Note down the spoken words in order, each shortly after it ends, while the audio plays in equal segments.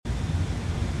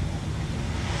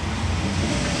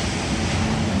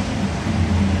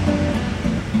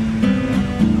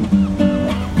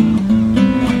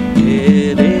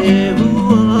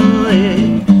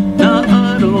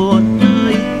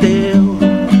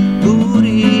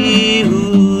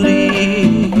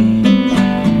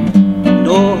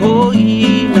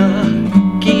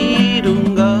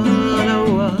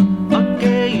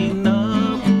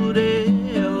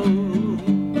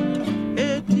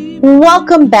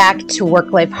Welcome back to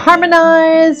Work Life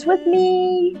Harmonized with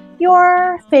me,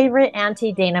 your favorite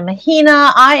Auntie Dana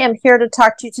Mahina. I am here to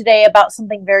talk to you today about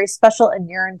something very special and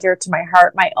near and dear to my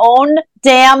heart, my own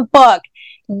damn book.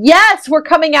 Yes, we're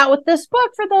coming out with this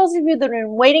book. For those of you that have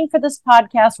been waiting for this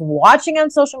podcast, watching on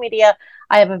social media,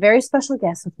 I have a very special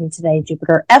guest with me today,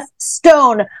 Jupiter F.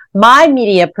 Stone, my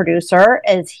media producer,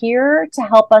 is here to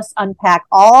help us unpack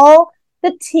all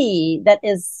the tea that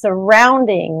is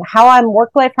surrounding how I'm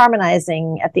work-life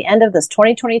harmonizing at the end of this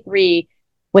 2023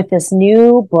 with this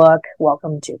new book.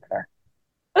 Welcome, Jupiter.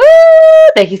 Ooh,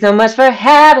 thank you so much for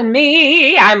having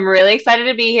me. I'm really excited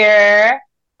to be here.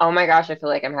 Oh my gosh, I feel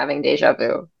like I'm having deja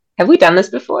vu. Have we done this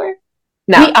before?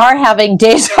 No. We are having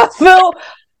deja vu.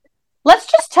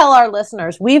 Let's just tell our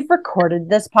listeners we've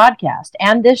recorded this podcast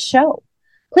and this show.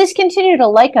 Please continue to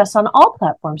like us on all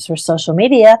platforms for social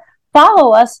media.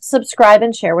 Follow us, subscribe,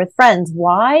 and share with friends.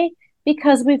 Why?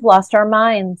 Because we've lost our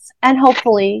minds. And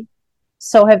hopefully,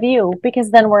 so have you, because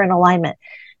then we're in alignment.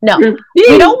 No,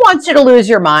 we don't want you to lose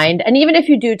your mind. And even if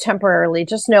you do temporarily,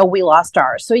 just know we lost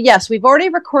ours. So yes, we've already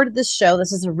recorded this show.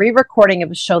 This is a re-recording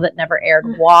of a show that never aired.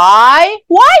 Why?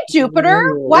 Why,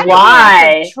 Jupiter? Why did you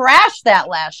have to trash that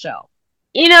last show?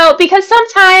 You know, because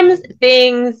sometimes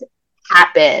things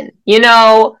happen,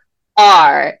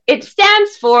 It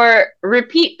stands for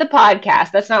repeat the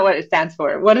podcast. That's not what it stands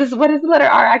for. What does the letter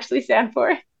R actually stand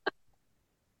for?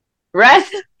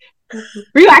 Rest,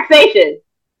 relaxation,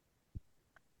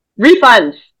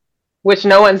 refund, which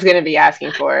no one's going to be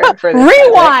asking for this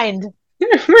rewind.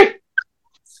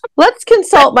 Let's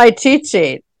consult my cheat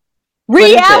sheet.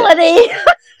 Reality.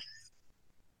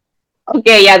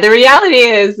 Okay, yeah, the reality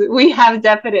is we have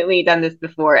definitely done this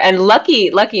before, and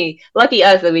lucky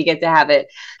us that we get to have it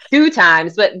 2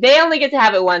 times, but they only get to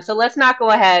have it once. So let's not go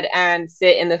ahead and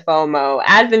sit in the FOMO.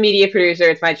 As the media producer,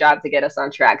 it's my job to get us on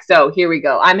track. So here we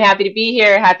go. I'm happy to be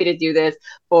here, happy to do this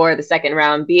for the second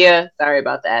round. Bia, sorry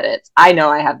about the edits. I know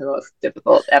I have the most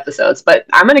difficult episodes, but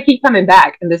I'm going to keep coming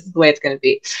back, and this is the way it's going to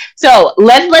be. So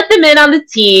let's let them in on the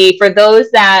tea for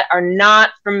those that are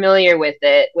not familiar with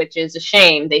it, which is a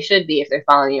shame. They should be if they're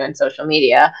following you on social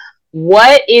media.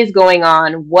 What is going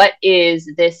on? What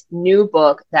is this new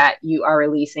book that you are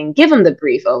releasing? Give them the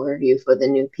brief overview for the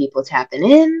new people tapping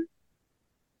in.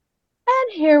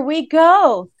 And here we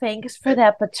go. Thanks for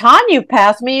that baton you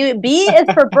passed me. B is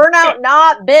for Burnout,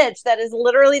 Not Bitch. That is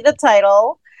literally the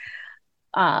title.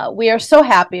 We are so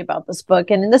happy about this book.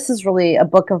 And this is really a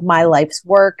book of my life's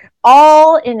work,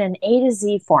 all in an A to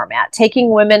Z format, taking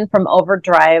women from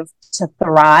overdrive to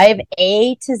thrive,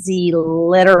 A to Z,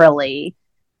 literally.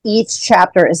 Each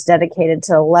chapter is dedicated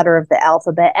to a letter of the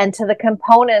alphabet and to the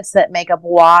components that make up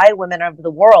why women of the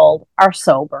world are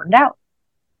so burned out.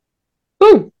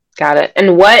 Ooh, got it.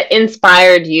 And what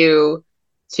inspired you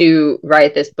to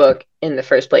write this book in the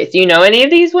first place? Do you know any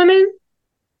of these women?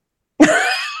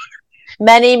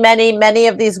 Many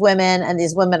of these women, and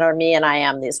these women are me and I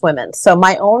am these women. So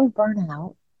my own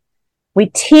burnout, we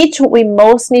teach what we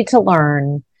most need to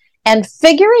learn. And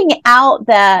figuring out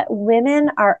that women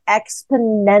are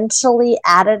exponentially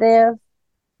additive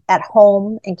at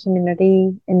home, in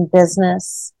community, in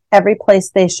business, every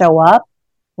place they show up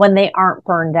when they aren't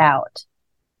burned out.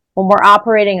 When we're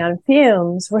operating on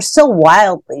fumes, we're still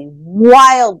wildly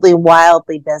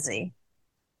busy.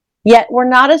 Yet we're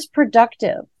not as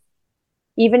productive.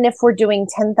 Even if we're doing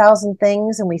 10,000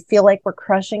 things and we feel like we're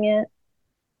crushing it,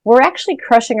 we're actually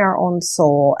crushing our own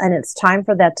soul, and it's time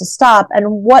for that to stop.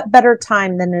 And what better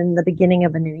time than in the beginning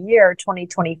of a new year,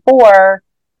 2024.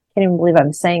 Can't even believe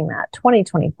I'm saying that.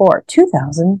 2024.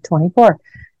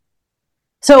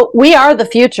 So we are the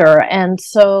future. And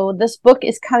so this book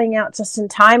is coming out just in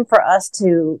time for us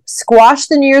to squash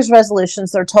the New Year's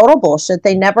resolutions. They're total bullshit.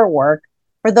 They never work.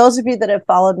 For those of you that have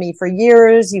followed me for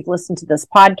years, you've listened to this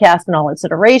podcast in all its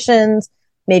iterations.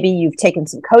 Maybe you've taken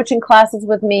some coaching classes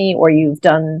with me, or you've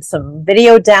done some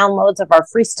video downloads of our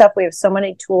free stuff. We have so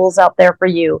many tools out there for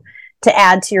you to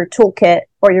add to your toolkit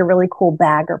or your really cool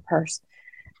bag or purse.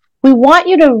 We want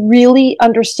you to really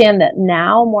understand that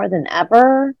now more than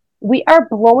ever, we are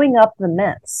blowing up the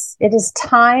myths. It is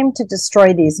time to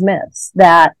destroy these myths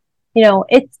that,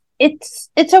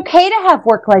 it's okay to have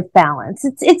work-life balance.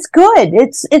 It's good.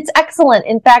 It's excellent.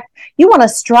 In fact, you want to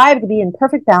strive to be in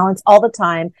perfect balance all the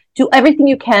time, do everything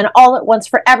you can all at once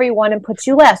for everyone and put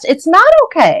you last. It's not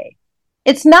okay.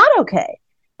 It's not okay.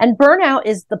 And burnout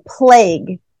is the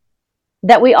plague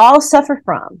that we all suffer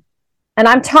from. And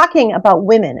I'm talking about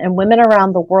women and women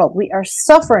around the world. We are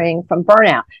suffering from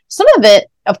burnout. Some of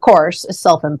it, of course, is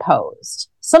self-imposed.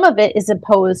 Some of it is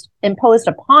imposed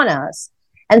upon us.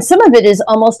 And some of it is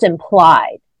almost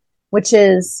implied, which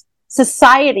is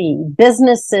society,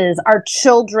 businesses, our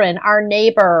children, our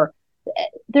neighbor.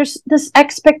 There's this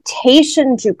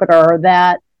expectation, Jupiter,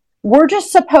 that we're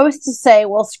just supposed to say,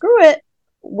 well, screw it.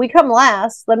 We come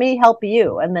last. Let me help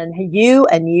you. And then you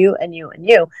and you and you and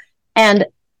you. And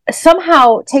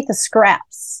somehow take the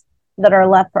scraps that are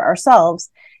left for ourselves.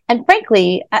 And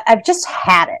frankly, I've just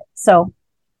had it. So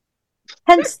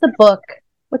hence the book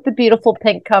with the beautiful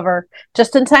pink cover,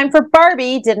 just in time for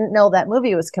Barbie. Didn't know that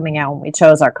movie was coming out when we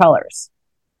chose our colors.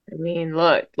 I mean,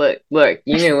 look.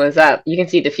 You knew what's up. You can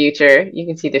see the future. You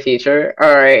can see the future.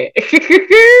 All right.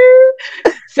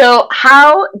 So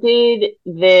how did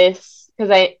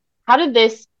how did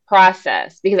this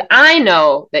process, because I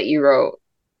know that you wrote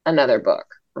another book,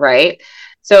 right?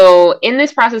 So in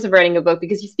this process of writing a book,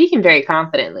 because you're speaking very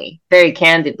confidently, very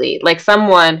candidly, like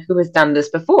someone who has done this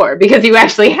before, because you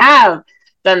actually have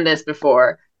done this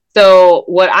before. So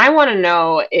what I want to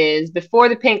know is, before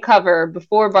the pink cover,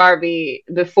 before Barbie,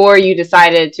 before you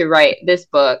decided to write this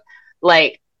book,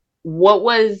 like, what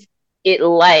was it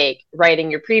like writing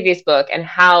your previous book, and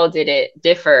how did it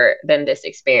differ than this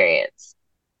experience?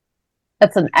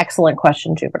 That's an excellent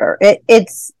question, Jupiter.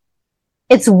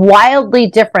 It's wildly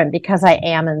different because I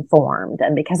am informed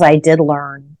and because I did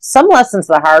learn some lessons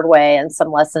the hard way and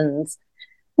some lessons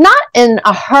not in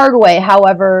a hard way.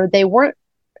 However, they weren't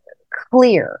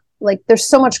clear. Like, there's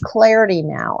so much clarity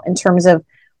now in terms of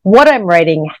what I'm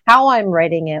writing, how I'm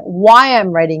writing it, why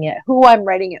I'm writing it, who I'm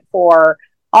writing it for,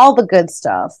 all the good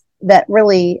stuff that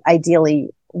really ideally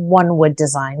one would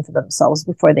design for themselves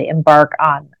before they embark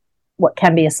on what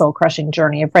can be a soul crushing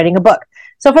journey of writing a book.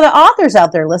 So for the authors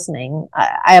out there listening,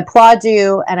 I applaud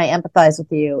you and I empathize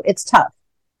with you. It's tough.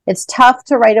 It's tough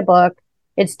to write a book.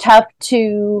 It's tough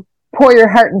to pour your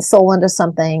heart and soul into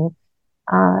something.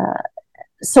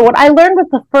 So what I learned with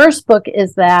the first book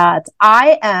is that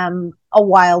I am a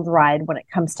wild ride when it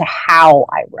comes to how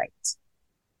I write.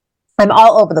 I'm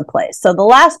all over the place. So the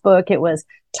last book, it was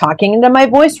talking into my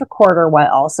voice recorder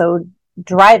while also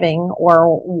driving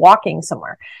or walking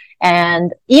somewhere,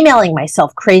 and emailing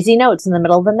myself crazy notes in the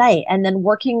middle of the night, and then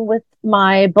working with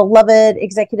my beloved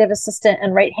executive assistant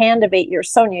and right hand of 8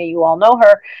 years, Sonia. You all know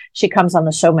her. She comes on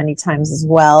the show many times as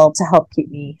well to help keep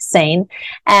me sane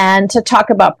and to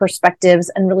talk about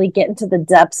perspectives and really get into the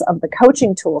depths of the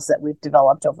coaching tools that we've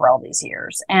developed over all these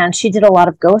years. And she did a lot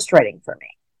of ghostwriting for me.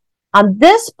 On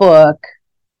this book,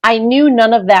 I knew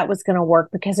none of that was going to work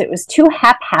because it was too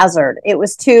haphazard. It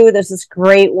was too, there's this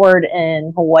great word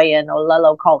in Hawaiian,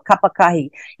 olelo, called kapakahi.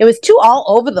 It was too all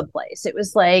over the place. It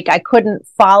was like I couldn't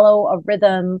follow a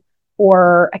rhythm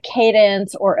or a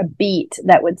cadence or a beat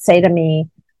that would say to me,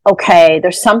 okay,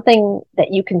 there's something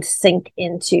that you can sink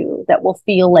into that will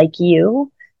feel like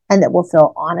you and that will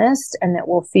feel honest and that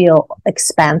will feel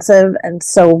expansive. And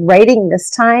so writing this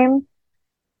time,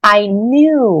 I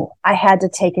knew I had to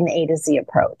take an A to Z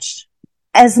approach.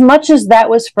 As much as that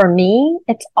was for me,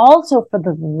 it's also for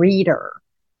the reader.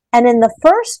 And in the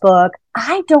first book,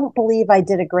 I don't believe I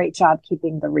did a great job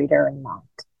keeping the reader in mind.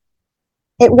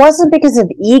 It wasn't because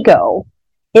of ego.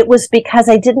 It was because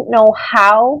I didn't know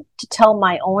how to tell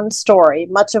my own story,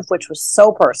 much of which was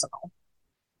so personal.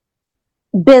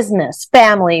 Business,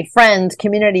 family, friends,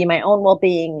 community, my own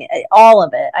well-being, all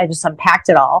of it. I just unpacked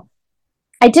it all.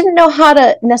 I didn't know how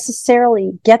to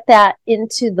necessarily get that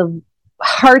into the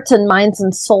hearts and minds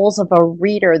and souls of a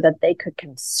reader that they could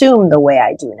consume the way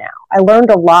I do now. I learned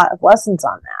a lot of lessons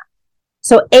on that.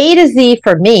 So A to Z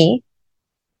for me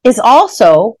is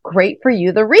also great for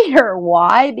you, the reader.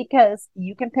 Why? Because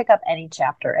you can pick up any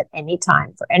chapter at any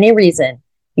time for any reason.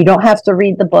 You don't have to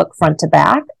read the book front to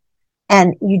back,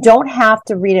 and you don't have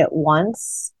to read it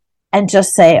once and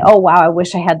just say, oh, wow, I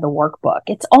wish I had the workbook.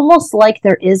 It's almost like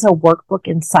there is a workbook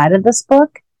inside of this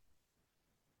book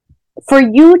for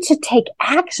you to take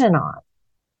action on.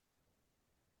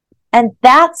 And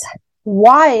that's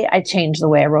why I changed the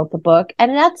way I wrote the book.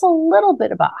 And that's a little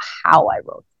bit about how I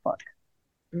wrote the book.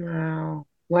 Wow.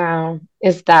 Wow.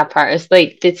 It's that part. It's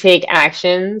like to take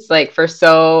actions. Like, for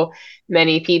so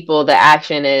many people, the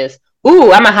action is,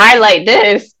 ooh, I'm going to highlight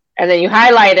this. And then you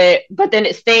highlight it, but then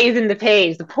it stays in the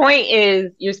page. The point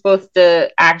is you're supposed to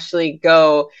actually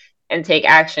go and take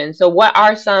action. So what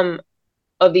are some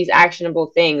of these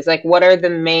actionable things? Like, what are the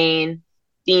main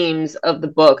themes of the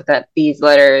book that these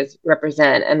letters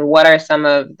represent? And what are some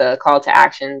of the call to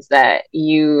actions that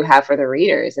you have for the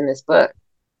readers in this book?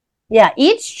 Yeah,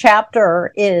 each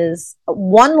chapter is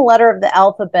one letter of the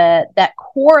alphabet that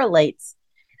correlates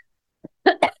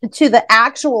to the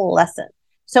actual lesson.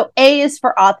 So A is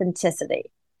for authenticity.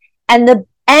 And the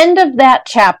end of that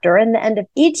chapter and the end of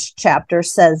each chapter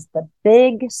says the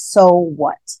big so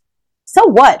what. So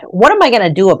what am I going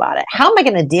to do about it? How am I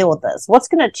going to deal with this? What's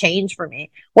going to change for me?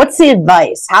 What's the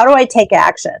advice? How do I take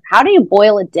action? How do you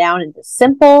boil it down into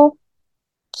simple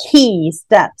key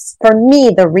steps for me,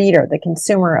 the reader, the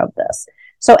consumer of this?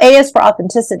 So A is for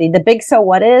authenticity. The big so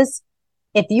what is,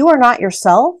 if you are not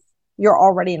yourself, you're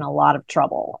already in a lot of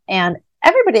trouble, and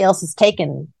everybody else is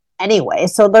taken anyway.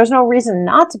 So there's no reason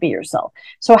not to be yourself.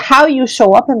 So how you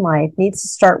show up in life needs to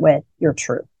start with your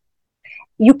truth.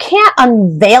 You can't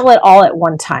unveil it all at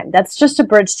one time. That's just a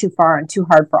bridge too far and too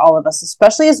hard for all of us,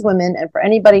 especially as women, and for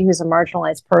anybody who's a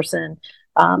marginalized person,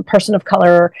 person of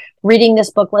color, reading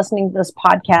this book, listening to this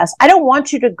podcast. I don't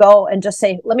want you to go and just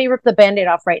say, let me rip the Band-Aid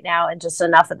off right now and just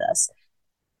enough of this.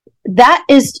 That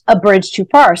is a bridge too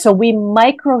far. So we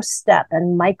micro step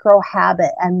and micro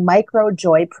habit and micro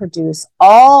joy produce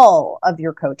all of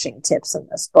your coaching tips in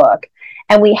this book.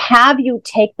 And we have you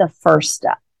take the first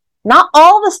step. Not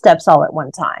all the steps all at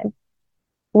one time.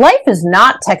 Life is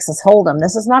not Texas Hold'em.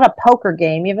 This is not a poker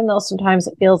game, even though sometimes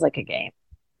it feels like a game.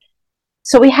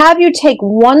 So we have you take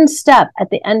one step at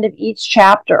the end of each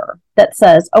chapter that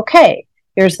says, okay,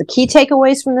 here's the key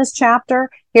takeaways from this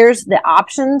chapter. Here's the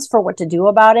options for what to do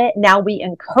about it. Now we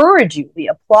encourage you, we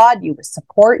applaud you, we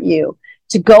support you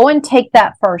to go and take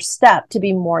that first step to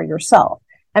be more yourself.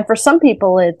 And for some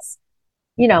people, it's,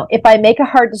 if I make a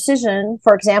hard decision,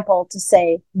 for example, to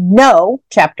say no,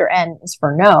 chapter N is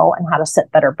for no, and how to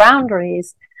set better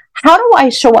boundaries. How do I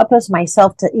show up as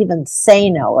myself to even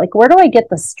say no? Like, where do I get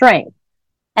the strength?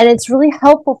 And it's really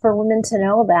helpful for women to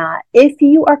know that if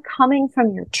you are coming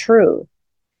from your truth,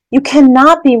 you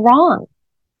cannot be wrong.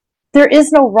 There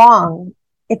is no wrong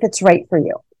if it's right for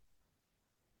you.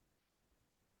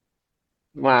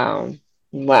 Wow.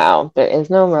 There is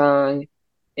no wrong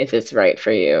if it's right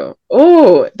for you.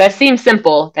 Ooh, that seems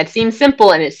simple. And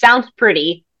it sounds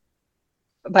pretty,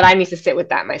 but I need to sit with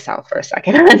that myself for a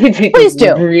second. Please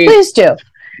do.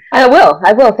 I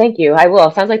will. Thank you. I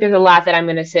will. Sounds like there's a lot that I'm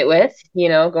going to sit with,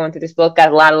 going through this book.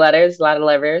 Got a lot of letters. How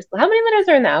many letters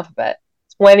are in the alphabet?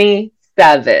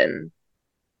 27.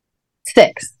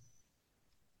 6.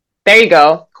 There you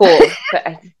go. Cool.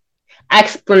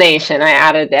 Explanation. I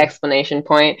added the explanation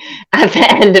point at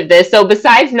the end of this. So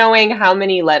besides knowing how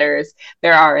many letters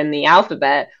there are in the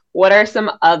alphabet, what are some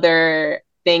other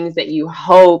things that you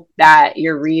hope that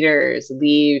your readers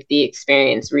leave the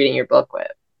experience reading your book with?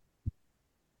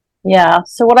 Yeah.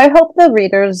 So what I hope the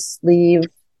readers leave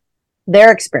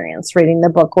their experience reading the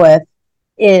book with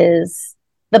is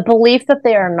the belief that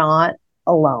they are not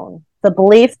alone. The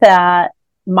belief that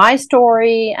my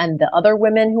story and the other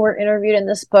women who were interviewed in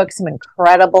this book, some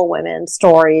incredible women's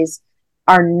stories,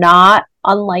 are not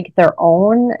unlike their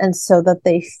own. And so that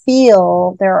they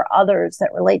feel there are others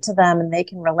that relate to them and they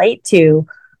can relate to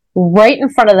right in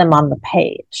front of them on the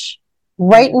page,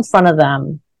 right in front of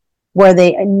them, where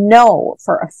they know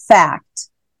for a fact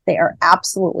they are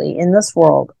absolutely in this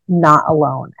world not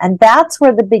alone. And that's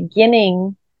where the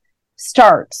beginning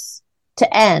starts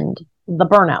to end the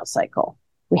burnout cycle.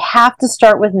 We have to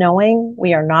start with knowing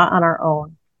we are not on our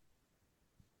own.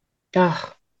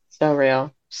 Oh, so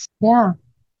real. Yeah.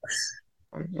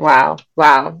 Wow.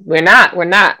 We're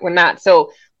not.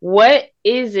 So what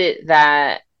is it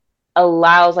that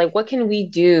allows, what can we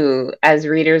do as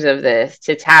readers of this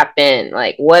to tap in?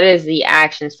 What is the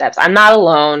action steps? I'm not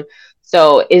alone.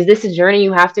 So is this a journey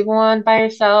you have to go on by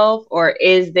yourself? Or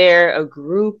is there a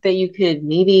group that you could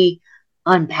maybe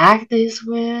unpack this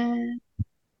with?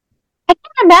 I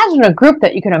can't imagine a group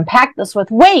that you can unpack this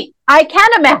with. Wait, I can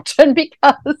imagine,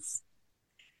 because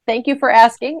thank you for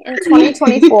asking. In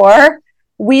 2024,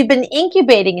 we've been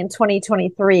incubating in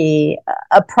 2023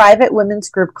 a private women's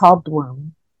group called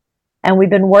Bloom. And we've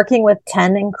been working with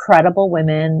 10 incredible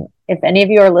women. If any of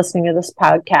you are listening to this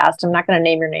podcast, I'm not going to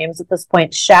name your names at this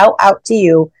point. Shout out to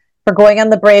you for going on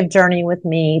the brave journey with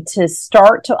me to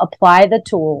start to apply the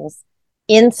tools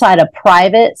inside a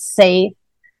private, safe,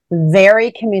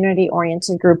 very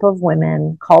community-oriented group of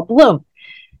women called Bloom.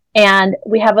 And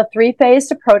we have a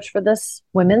 3-phased approach for this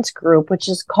women's group, which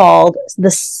is called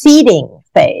the seeding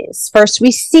phase. First, we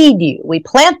seed you. We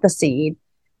plant the seed,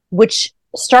 which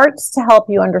starts to help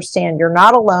you understand you're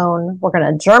not alone. We're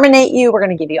going to germinate you. We're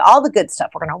going to give you all the good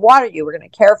stuff. We're going to water you. We're going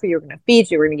to care for you. We're going to feed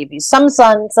you. We're going to give you some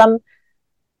sun, some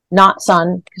not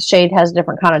sun, because shade has a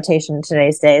different connotation in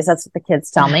today's days. That's what the kids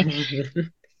tell me.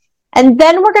 And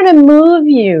then we're going to move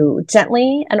you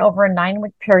gently and over a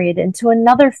 9-week period into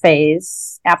another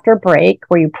phase after a break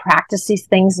where you practice these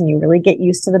things and you really get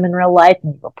used to them in real life,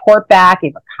 and you report back.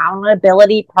 You have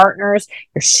accountability partners.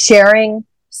 You're sharing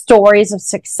stories of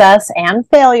success and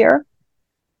failure.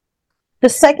 The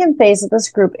second phase of this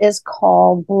group is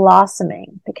called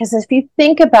blossoming, because if you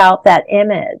think about that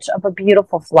image of a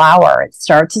beautiful flower, it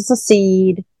starts as a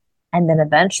seed and then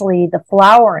eventually the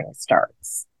flowering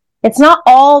starts. It's not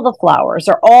all the flowers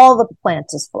or all the plant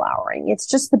is flowering. It's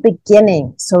just the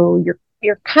beginning. So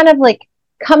you're kind of like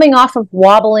coming off of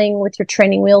wobbling with your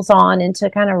training wheels on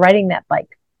into kind of riding that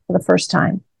bike for the first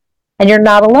time. And you're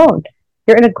not alone.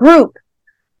 You're in a group.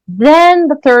 Then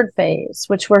the third phase,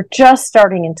 which we're just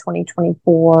starting in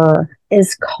 2024,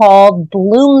 is called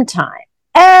bloom time.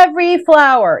 Every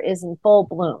flower is in full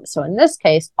bloom. So in this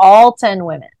case, all 10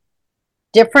 women,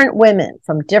 different women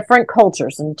from different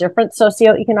cultures and different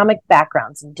socioeconomic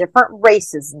backgrounds and different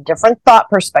races and different thought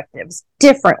perspectives,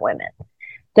 different women.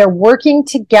 They're working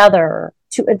together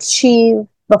to achieve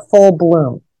the full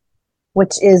bloom,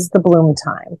 which is the bloom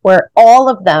time, where all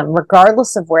of them,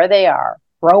 regardless of where they are,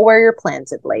 grow where you're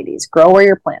planted, ladies, grow where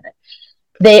you're planted.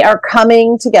 They are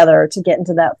coming together to get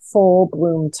into that full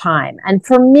bloom time. And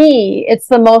for me, it's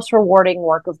the most rewarding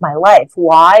work of my life.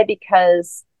 Why?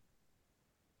 Because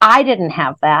I didn't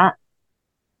have that.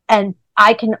 And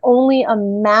I can only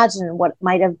imagine what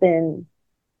might have been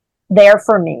there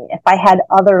for me if I had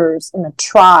others in a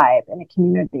tribe, in a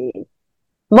community,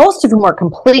 most of whom are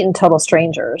complete and total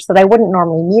strangers that I wouldn't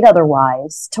normally meet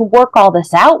otherwise, to work all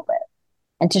this out with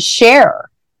and to share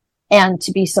and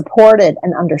to be supported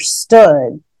and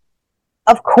understood.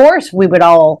 Of course, we would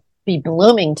all be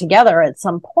blooming together at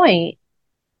some point.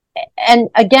 And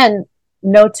again,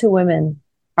 no two women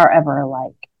are ever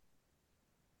alike.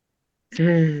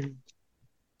 I'm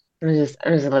just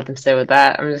gonna let them sit with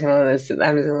that. I'm just gonna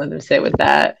let them sit with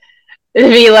that. It'd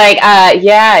be like,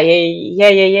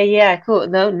 yeah, cool.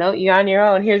 No, you're on your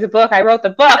own. Here's a book. I wrote the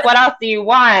book. What else do you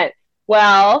want?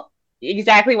 Well,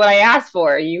 exactly what I asked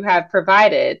for. You have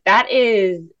provided. That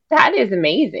is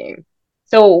amazing.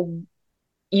 So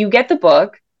you get the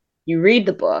book, you read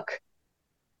the book.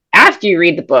 After you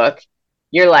read the book,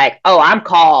 you're like, oh, I'm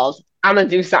called. I'm gonna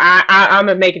do some. I'm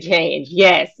gonna make a change.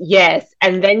 Yes,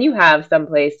 and then you have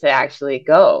someplace to actually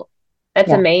go.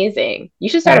 That's amazing. You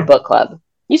should start a book club.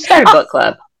 You should start a book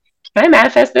club. Can I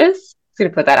manifest this? I'm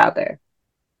gonna put that out there.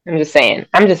 I'm just saying.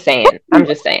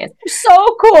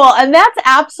 So cool. And that's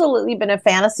absolutely been a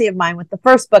fantasy of mine with the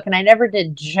first book, and I never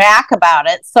did jack about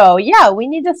it. So yeah, we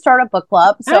need to start a book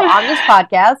club. So on this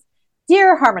podcast,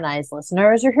 dear Harmonized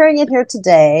listeners, you're hearing it here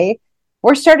today.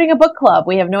 We're starting a book club.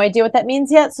 We have no idea what that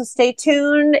means yet, so stay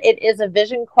tuned. It is a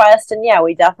vision quest, and yeah,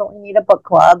 we definitely need a book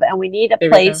club, and we need a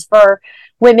place for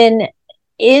women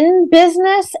in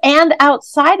business and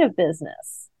outside of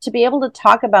business to be able to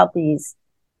talk about these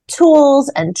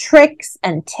tools and tricks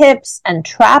and tips and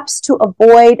traps to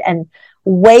avoid and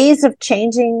ways of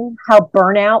changing how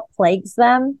burnout plagues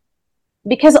them.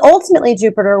 Because ultimately,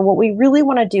 Jupiter, what we really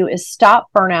want to do is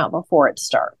stop burnout before it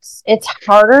starts. It's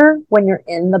harder when you're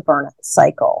in the burnout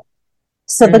cycle.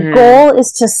 So the goal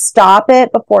is to stop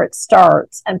it before it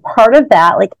starts. And part of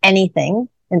that, like anything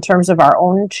in terms of our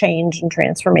own change and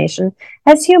transformation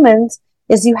as humans,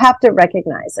 is you have to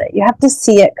recognize it. You have to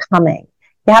see it coming.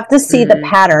 You have to see the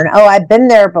pattern. Oh, I've been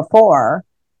there before.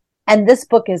 And this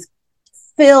book is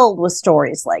filled with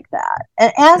stories like that.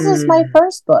 And as is my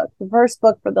first book. The first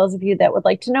book, for those of you that would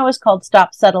like to know, is called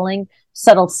Stop Settling,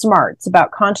 Settle Smart. It's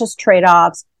about conscious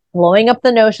trade-offs, blowing up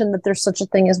the notion that there's such a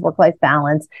thing as work-life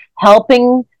balance,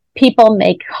 helping people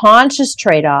make conscious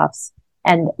trade-offs,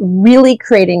 and really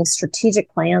creating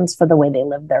strategic plans for the way they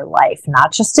live their life,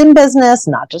 not just in business,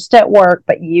 not just at work,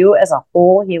 but you as a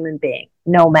whole human being,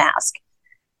 no mask.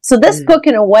 So this book,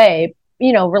 in a way,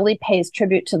 really pays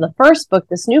tribute to the first book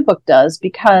this new book does,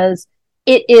 because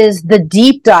it is the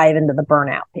deep dive into the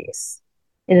burnout piece.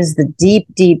 It is the deep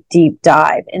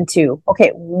dive into, okay,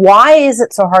 why is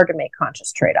it so hard to make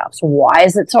conscious trade-offs? Why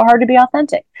is it so hard to be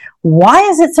authentic? Why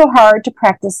is it so hard to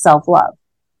practice self-love?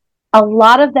 A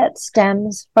lot of that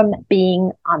stems from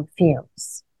being on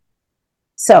fumes.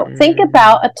 So think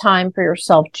about a time for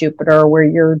yourself, Jupiter, where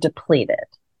you're depleted.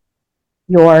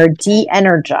 You're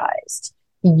de-energized.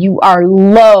 You are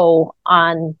low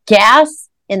on gas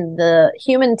in the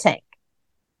human tank.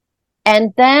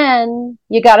 And then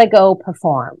you got to go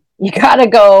perform. You got to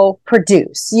go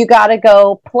produce. You got to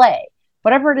go play.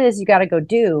 Whatever it is, you got to go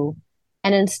do.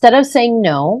 And instead of saying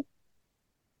no,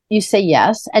 you say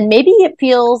yes. And maybe it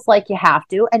feels like you have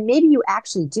to. And maybe you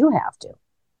actually do have to.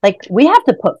 Like, we have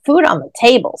to put food on the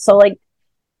table. So, like,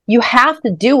 you have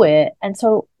to do it. And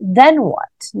so then what?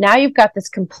 Now you've got this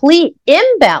complete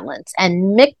imbalance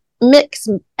and mix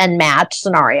and match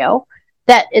scenario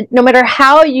that no matter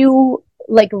how you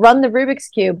run the Rubik's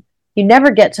Cube, you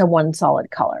never get to one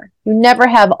solid color. You never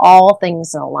have all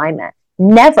things in alignment.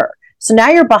 Never. So now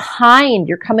you're behind,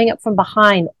 you're coming up from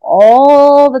behind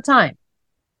all the time.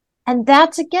 And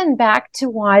that's again back to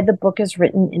why the book is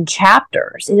written in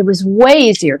chapters. It was way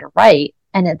easier to write,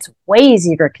 and it's way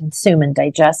easier to consume and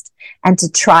digest and to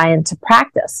try and to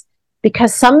practice.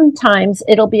 Because sometimes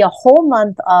it'll be a whole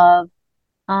month of,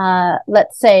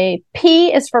 let's say,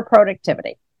 P is for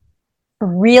productivity.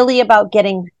 Really about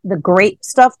getting the great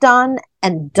stuff done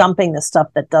and dumping the stuff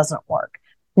that doesn't work.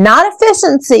 Not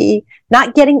efficiency,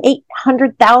 not getting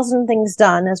 800,000 things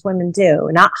done as women do,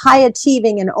 not high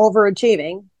achieving and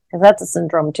overachieving, because that's a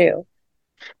syndrome too,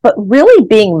 but really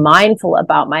being mindful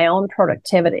about my own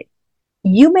productivity.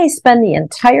 You may spend the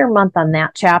entire month on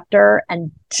that chapter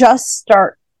and just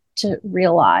start to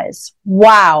realize,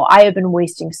 wow, I have been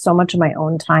wasting so much of my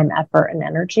own time, effort, and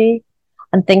energy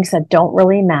on things that don't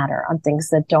really matter, on things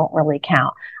that don't really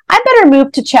count. I better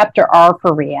move to chapter R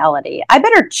for reality. I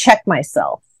better check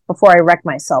myself before I wreck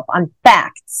myself on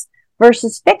facts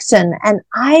versus fiction. And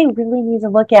I really need to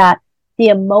look at the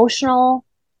emotional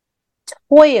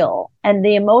toil and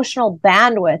the emotional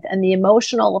bandwidth and the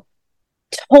emotional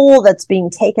toll that's being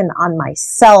taken on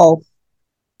myself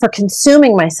for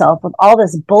consuming myself with all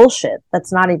this bullshit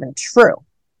that's not even true.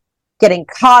 Getting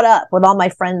caught up with all my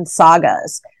friends'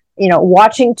 sagas,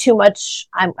 watching too much,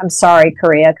 I'm sorry,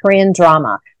 Korean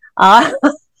drama.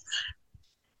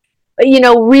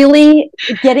 Really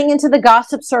getting into the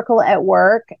gossip circle at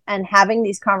work and having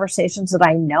these conversations that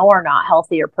I know are not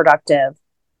healthy or productive.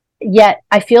 Yet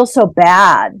I feel so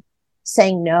bad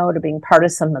saying no to being part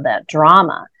of some of that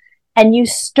drama. And you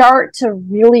start to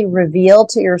really reveal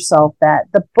to yourself that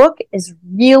the book is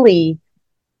really,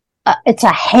 it's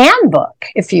a handbook,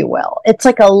 if you will. It's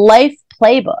like a life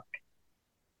playbook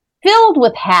filled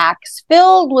with hacks,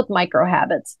 filled with micro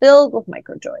habits, filled with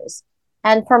micro joys.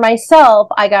 And for myself,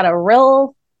 I got a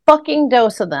real fucking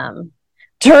dose of them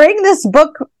during this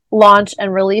book launch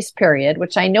and release period,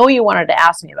 which I know you wanted to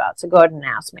ask me about. So go ahead and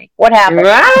ask me. What happened?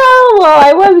 Well,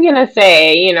 I was going to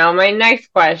say, my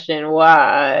next question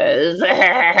was,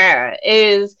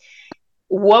 is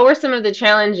what were some of the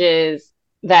challenges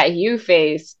that you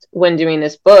faced when doing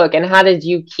this book, and how did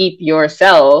you keep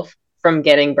yourself from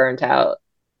getting burnt out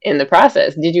in the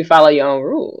process? Did you follow your own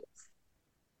rules?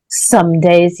 Some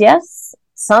days, yes.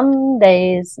 Some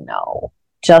days, no.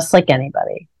 Just like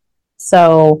anybody.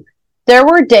 So there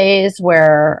were days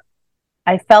where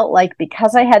I felt like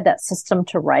because I had that system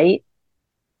to write,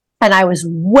 and I was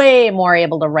way more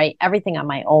able to write everything on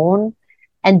my own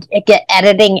and get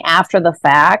editing after the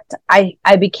fact, I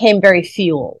became very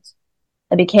fueled.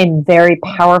 I became very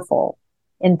powerful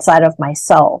inside of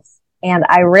myself. And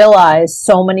I realized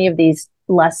so many of these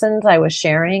lessons I was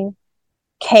sharing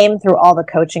came through all the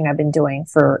coaching I've been doing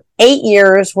for 8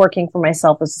 years working for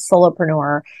myself as a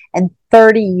solopreneur, and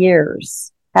 30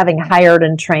 years having hired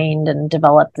and trained and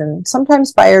developed and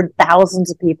sometimes fired thousands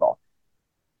of people.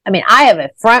 I mean, I have a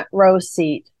front row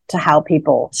seat to how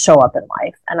people show up in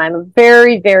life, and I'm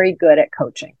very, very good at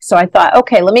coaching. So I thought,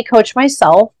 okay, let me coach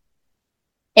myself,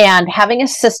 and having a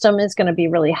system is going to be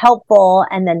really helpful.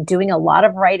 And then doing a lot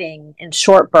of writing in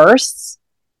short bursts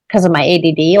because of my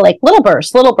ADD, like little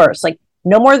bursts, like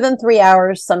no more than 3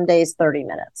 hours, some days 30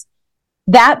 minutes.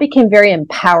 That became very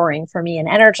empowering for me and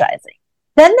energizing.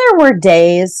 Then there were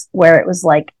days where it was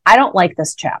like, I don't like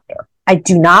this chapter. I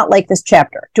do not like this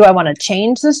chapter. Do I want to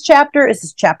change this chapter? Is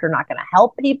this chapter not going to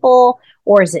help people?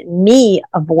 Or is it me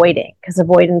avoiding? Because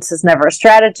avoidance is never a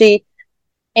strategy.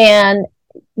 And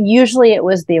usually it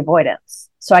was the avoidance.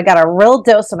 So I got a real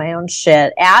dose of my own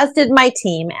shit, as did my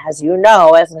team, as you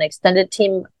know, as an extended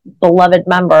team beloved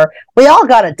member. We all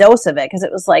got a dose of it because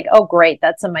it was like, oh, great,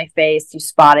 that's in my face. You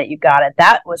spot it. You got it.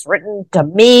 That was written to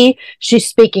me. She's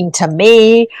speaking to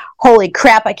me. Holy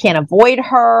crap, I can't avoid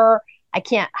her. I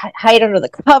can't hide under the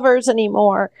covers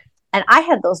anymore. And I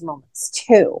had those moments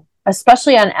too,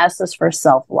 especially on S's for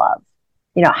self-love.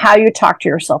 How you talk to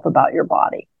yourself about your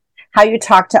body, how you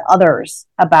talk to others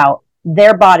about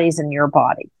their bodies and your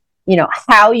body,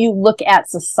 how you look at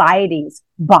society's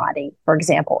body, for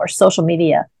example, or social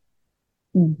media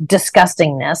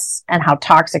disgustingness and how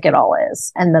toxic it all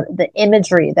is. And the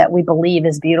imagery that we believe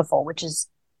is beautiful, which is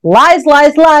lies,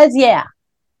 lies, lies. Yeah.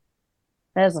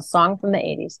 That is a song from the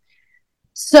 80s.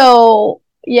 So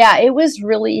yeah, it was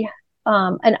really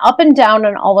an up and down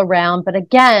and all around. But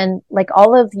again, like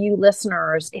all of you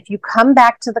listeners, if you come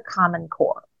back to the common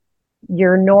core,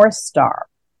 your North Star,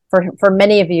 for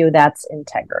many of you, that's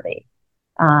integrity.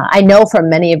 I know from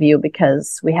many of you,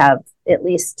 because we have at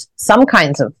least some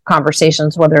kinds of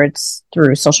conversations, whether it's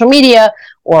through social media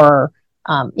or,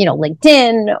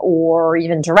 LinkedIn, or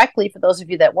even directly, for those of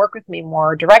you that work with me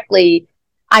more directly,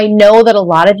 I know that a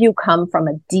lot of you come from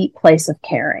a deep place of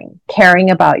caring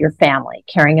about your family,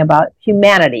 caring about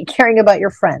humanity, caring about your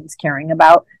friends, caring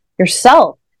about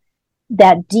yourself.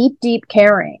 That deep, deep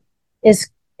caring is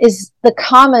the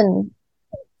common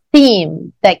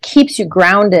theme that keeps you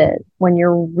grounded when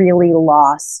you're really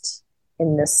lost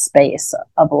in this space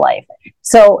of life.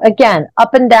 So again,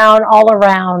 up and down all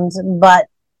around, but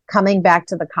coming back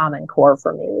to the common core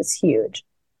for me was huge.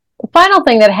 The final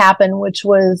thing that happened, which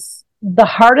was the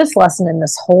hardest lesson in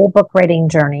this whole book writing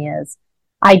journey, is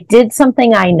I did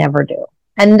something I never do.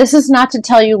 And this is not to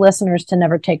tell you listeners to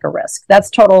never take a risk. That's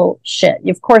total shit.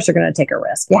 Of course you're going to take a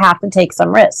risk. You have to take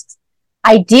some risks.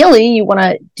 Ideally, you want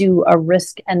to do a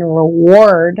risk and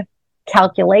reward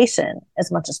calculation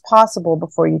as much as possible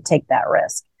before you take that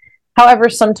risk. However,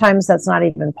 sometimes that's not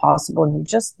even possible. And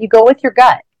you go with your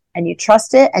gut and you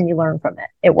trust it and you learn from it.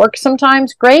 It works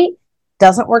sometimes, great.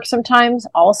 Doesn't work sometimes,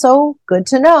 also good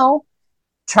to know.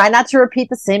 Try not to repeat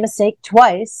the same mistake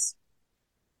twice.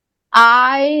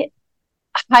 I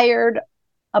hired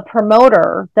a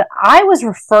promoter that I was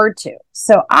referred to.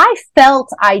 So I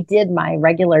felt I did my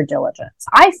regular diligence.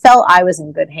 I felt I was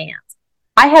in good hands.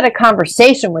 I had a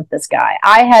conversation with this guy.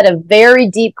 I had a very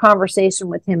deep conversation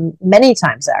with him many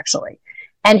times, actually.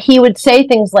 And he would say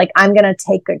things like, I'm going to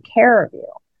take good care of you.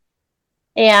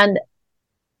 And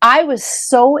I was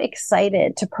so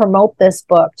excited to promote this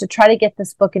book, to try to get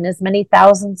this book in as many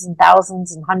thousands and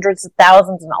thousands and hundreds of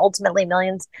thousands and ultimately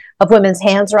millions of women's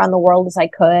hands around the world as I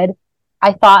could.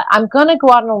 I thought, I'm going to go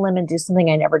out on a limb and do something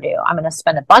I never do. I'm going to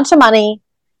spend a bunch of money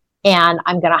and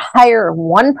I'm going to hire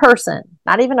one person,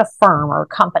 not even a firm or a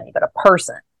company, but a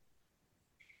person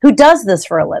who does this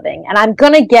for a living. And I'm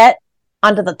going to get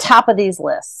onto the top of these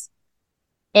lists.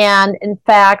 And in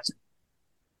fact,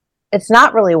 it's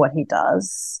not really what he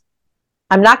does.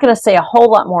 I'm not going to say a whole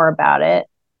lot more about it.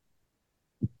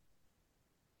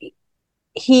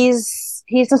 He's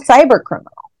a cyber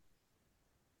criminal.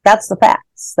 That's the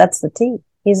facts. That's the tea.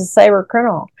 He's a cyber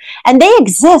criminal. And they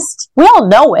exist. We all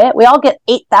know it. We all get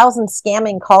 8,000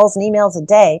 scamming calls and emails a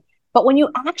day. But when you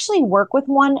actually work with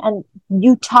one and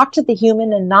you talk to the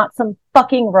human and not some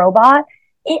fucking robot,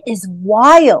 it is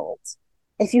wild.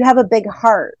 If you have a big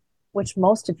heart, which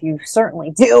most of you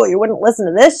certainly do, you wouldn't listen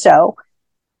to this show.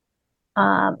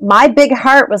 My big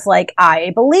heart was like,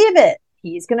 I believe it.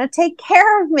 He's going to take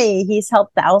care of me. He's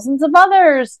helped thousands of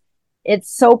others.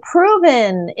 It's so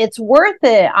proven. It's worth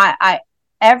it. I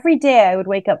every day I would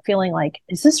wake up feeling like,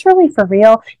 is this really for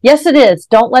real? Yes, it is.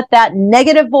 Don't let that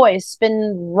negative voice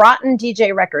spin rotten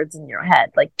DJ records in your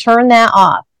head. Like, turn that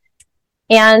off.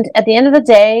 And at the end of the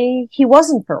day, he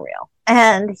wasn't for real.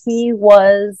 And he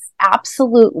was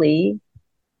absolutely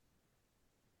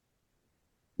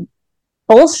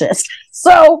bullshit.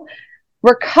 So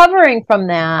recovering from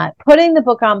that, putting the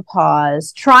book on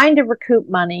pause, trying to recoup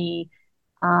money,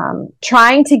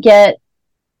 trying to get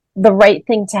the right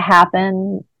thing to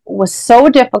happen was so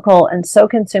difficult and so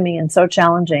consuming and so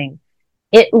challenging.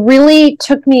 It really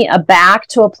took me aback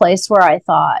to a place where I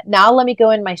thought, now let me go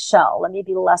in my shell. Let me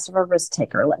be less of a risk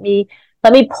taker. Let me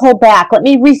pull back. Let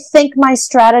me rethink my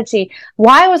strategy.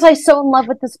 Why was I so in love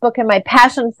with this book and my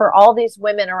passion for all these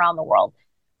women around the world?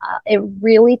 It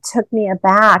really took me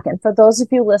aback. And for those of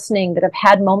you listening that have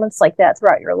had moments like that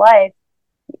throughout your life,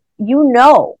 you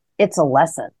know it's a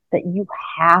lesson that you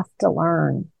have to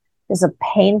learn. It's a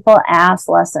painful ass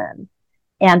lesson.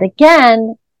 And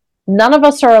again, none of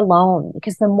us are alone,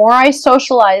 because the more I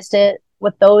socialized it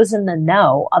with those in the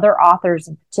know, other authors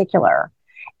in particular,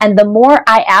 and the more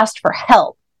I asked for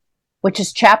help, which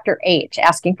is chapter 8,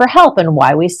 asking for help and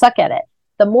why we suck at it.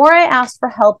 The more I asked for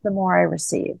help, the more I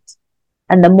received.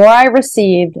 And the more I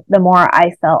received, the more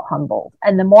I felt humbled.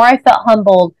 And the more I felt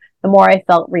humbled, the more I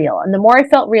felt real. And the more I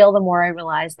felt real, the more I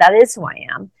realized that is who I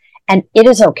am. And it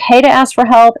is okay to ask for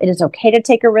help. It is okay to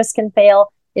take a risk and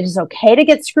fail. It is okay to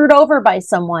get screwed over by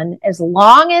someone as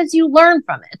long as you learn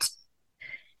from it.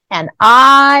 And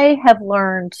I have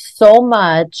learned so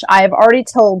much. I have already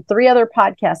told 3 other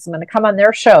podcasts I'm going to come on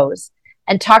their shows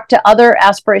and talk to other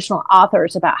aspirational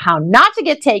authors about how not to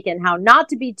get taken, how not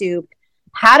to be duped,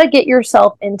 how to get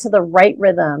yourself into the right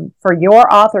rhythm for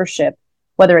your authorship,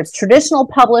 whether it's traditional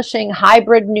publishing,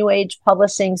 hybrid new age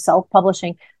publishing,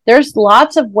 self-publishing. There's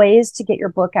lots of ways to get your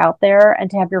book out there and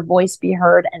to have your voice be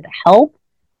heard and to help.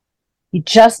 You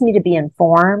just need to be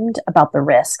informed about the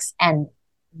risks. And,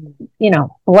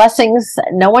 blessings,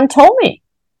 no one told me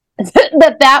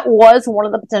that was one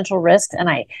of the potential risks. And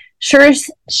I sure as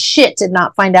shit did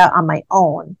not find out on my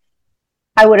own.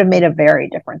 I would have made a very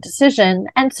different decision.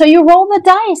 And so you roll the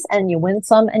dice and you win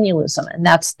some and you lose some. And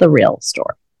that's the real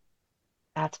story.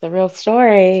 That's the real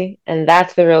story. And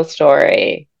that's the real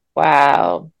story.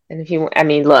 Wow. And if you, I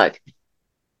mean, look,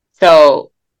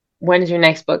 so when is your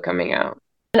next book coming out?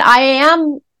 And I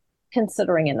am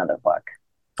considering another book.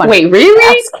 Funny. Wait,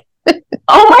 really?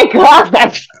 Oh my God,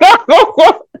 that's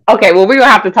okay. Well, we're gonna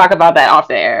have to talk about that off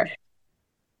the air.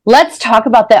 Let's talk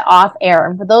about that off air.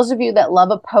 And for those of you that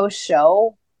love a post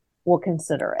show, we'll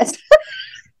consider it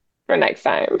for next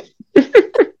time.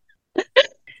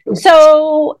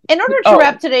 So, in order to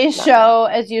wrap today's show,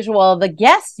 as usual, the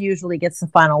guest usually gets the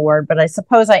final word, but I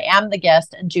suppose I am the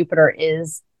guest and Jupiter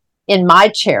is in my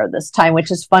chair this time,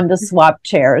 which is fun to swap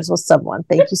chairs with someone.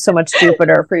 Thank you so much,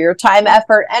 Jupiter, for your time,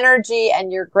 effort, energy, and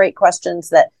your great questions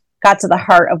that got to the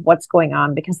heart of what's going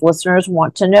on, because listeners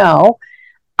want to know.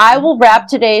 I will wrap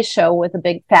today's show with a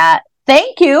big fat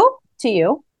thank you to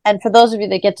you. And for those of you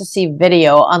that get to see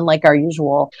video, unlike our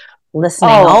usual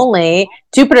listening only,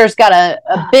 Jupiter's got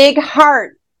a big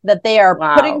heart that they are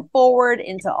putting forward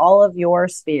into all of your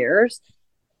spheres.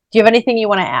 Do you have anything you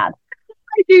want to add?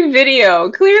 I do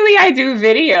video. Clearly I do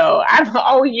video.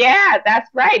 Oh yeah, that's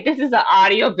right. This is an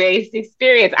audio-based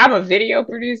experience. I'm a video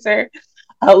producer.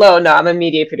 Hello, no, I'm a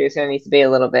media producer. It needs to be a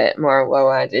little bit more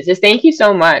well-rounded. Just thank you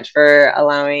so much for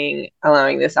allowing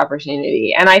this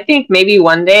opportunity. And I think maybe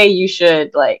one day you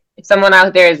should, like, if someone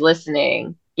out there is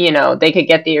listening, you know, they could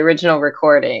get the original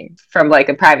recording from like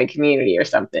a private community or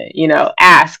something, you know,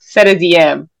 ask, set a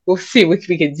DM. We'll see what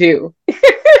we can do.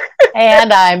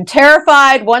 And I'm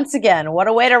terrified once again. What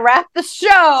a way to wrap the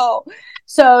show.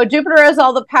 So Jupiter has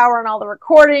all the power and all the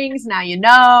recordings. Now you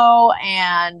know.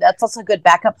 And that's also a good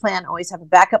backup plan. Always have a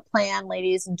backup plan,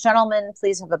 ladies and gentlemen.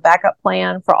 Please have a backup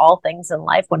plan for all things in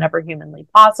life whenever humanly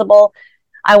possible.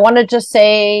 I want to just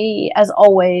say, as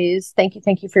always, thank you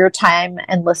for your time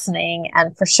and listening,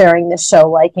 and for sharing this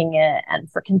show, liking it,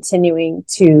 and for continuing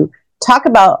to talk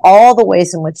about all the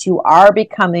ways in which you are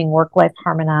becoming work-life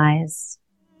harmonized.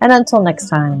 And until next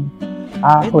time,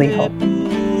 we hope.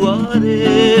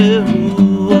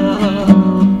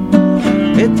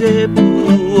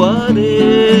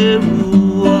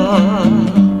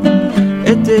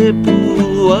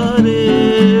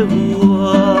 Ete